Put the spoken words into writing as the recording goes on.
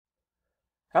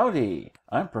Howdy,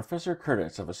 I'm Professor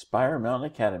Curtis of Aspire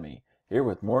Mountain Academy, here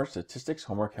with more statistics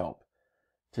homework help.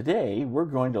 Today, we're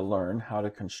going to learn how to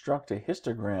construct a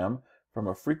histogram from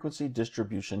a frequency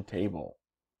distribution table.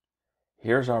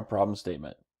 Here's our problem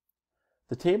statement.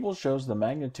 The table shows the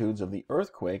magnitudes of the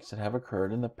earthquakes that have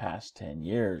occurred in the past 10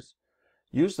 years.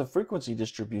 Use the frequency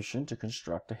distribution to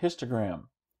construct a histogram.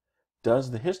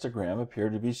 Does the histogram appear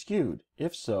to be skewed?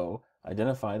 If so,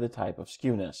 identify the type of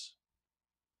skewness.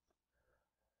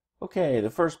 Okay, the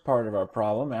first part of our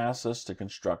problem asks us to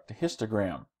construct a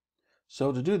histogram.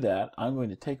 So to do that, I'm going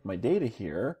to take my data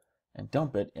here and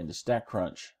dump it into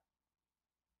StatCrunch.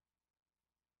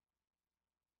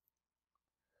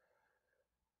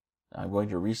 I'm going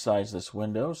to resize this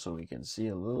window so we can see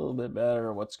a little bit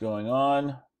better what's going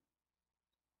on.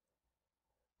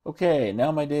 Okay,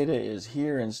 now my data is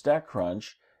here in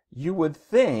StatCrunch. You would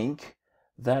think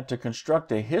that to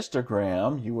construct a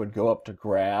histogram, you would go up to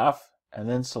Graph and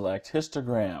then select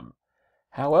Histogram.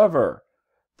 However,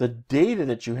 the data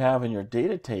that you have in your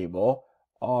data table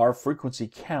are frequency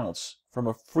counts from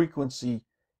a frequency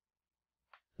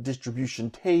distribution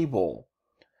table.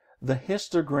 The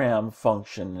histogram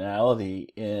functionality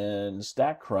in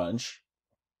StatCrunch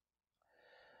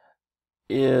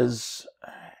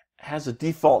has a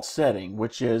default setting,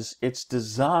 which is it's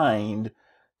designed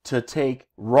to take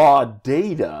raw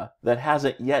data that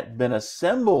hasn't yet been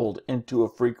assembled into a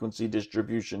frequency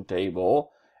distribution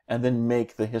table and then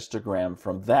make the histogram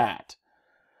from that.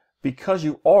 Because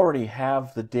you already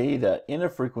have the data in a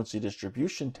frequency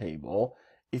distribution table,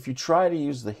 if you try to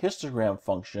use the histogram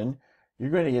function, you're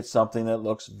going to get something that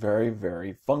looks very,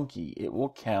 very funky. It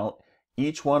will count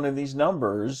each one of these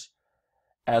numbers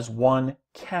as one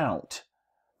count.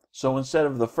 So instead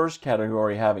of the first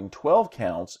category having 12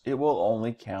 counts, it will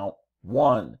only count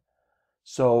 1.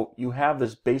 So you have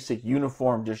this basic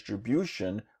uniform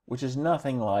distribution, which is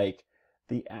nothing like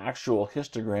the actual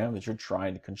histogram that you're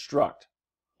trying to construct.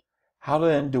 How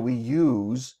then do we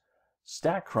use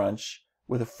StatCrunch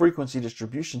with a frequency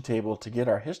distribution table to get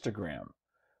our histogram?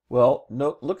 Well,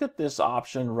 look at this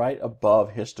option right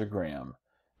above histogram.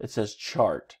 It says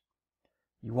chart.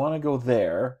 You want to go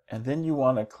there, and then you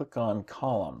want to click on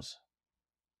columns.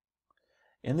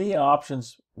 In the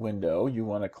options window, you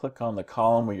want to click on the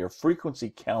column where your frequency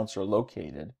counts are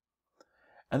located.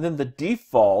 And then the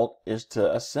default is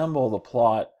to assemble the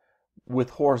plot with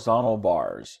horizontal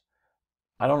bars.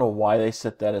 I don't know why they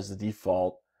set that as the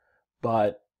default,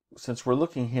 but since we're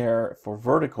looking here for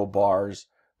vertical bars,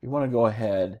 we want to go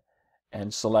ahead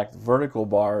and select vertical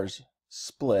bars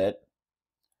split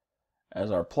as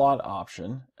our plot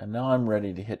option, and now I'm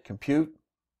ready to hit compute,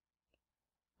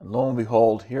 and lo and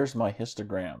behold, here's my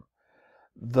histogram.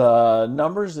 The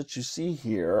numbers that you see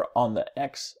here on the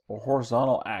X or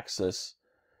horizontal axis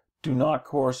do not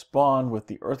correspond with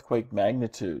the earthquake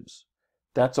magnitudes.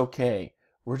 That's okay.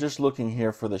 We're just looking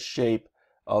here for the shape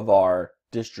of our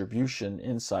distribution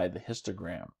inside the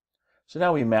histogram. So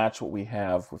now we match what we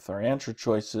have with our answer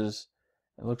choices.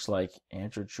 It looks like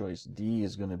answer choice D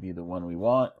is going to be the one we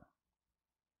want.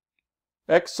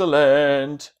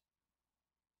 Excellent!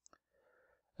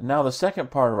 And now the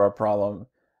second part of our problem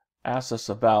asks us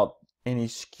about any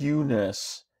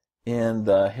skewness in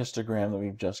the histogram that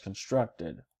we've just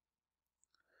constructed.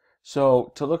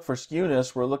 So to look for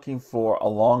skewness, we're looking for a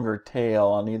longer tail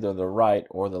on either the right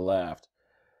or the left.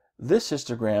 This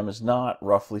histogram is not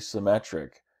roughly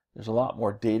symmetric. There's a lot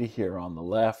more data here on the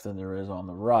left than there is on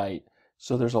the right.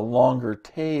 So there's a longer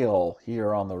tail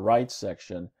here on the right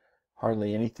section,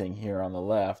 hardly anything here on the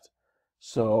left.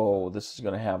 So this is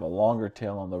going to have a longer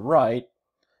tail on the right.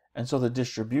 And so the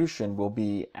distribution will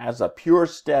be, as a pure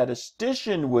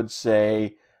statistician would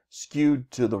say, skewed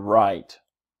to the right.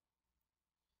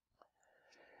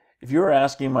 If you're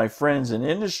asking my friends in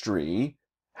industry,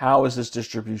 how is this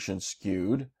distribution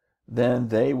skewed? Then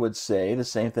they would say the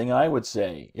same thing I would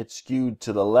say. It's skewed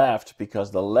to the left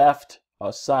because the left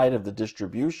side of the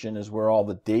distribution is where all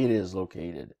the data is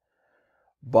located.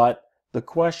 But the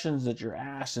questions that you're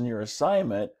asked in your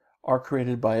assignment are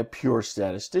created by a pure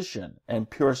statistician. And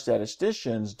pure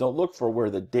statisticians don't look for where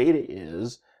the data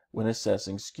is when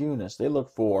assessing skewness. They look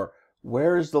for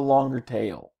where is the longer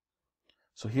tail.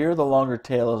 So here the longer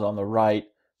tail is on the right,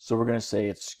 so we're going to say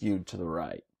it's skewed to the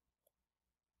right.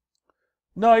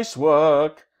 Nice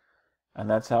work! And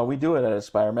that's how we do it at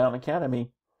Aspire Mountain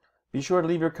Academy. Be sure to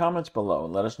leave your comments below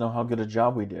and let us know how good a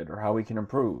job we did or how we can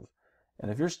improve. And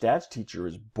if your stats teacher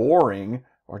is boring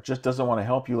or just doesn't want to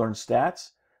help you learn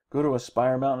stats, go to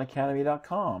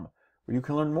aspiremountainacademy.com where you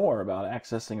can learn more about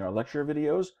accessing our lecture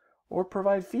videos or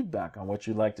provide feedback on what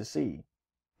you'd like to see.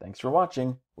 Thanks for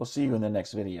watching. We'll see you in the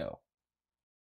next video.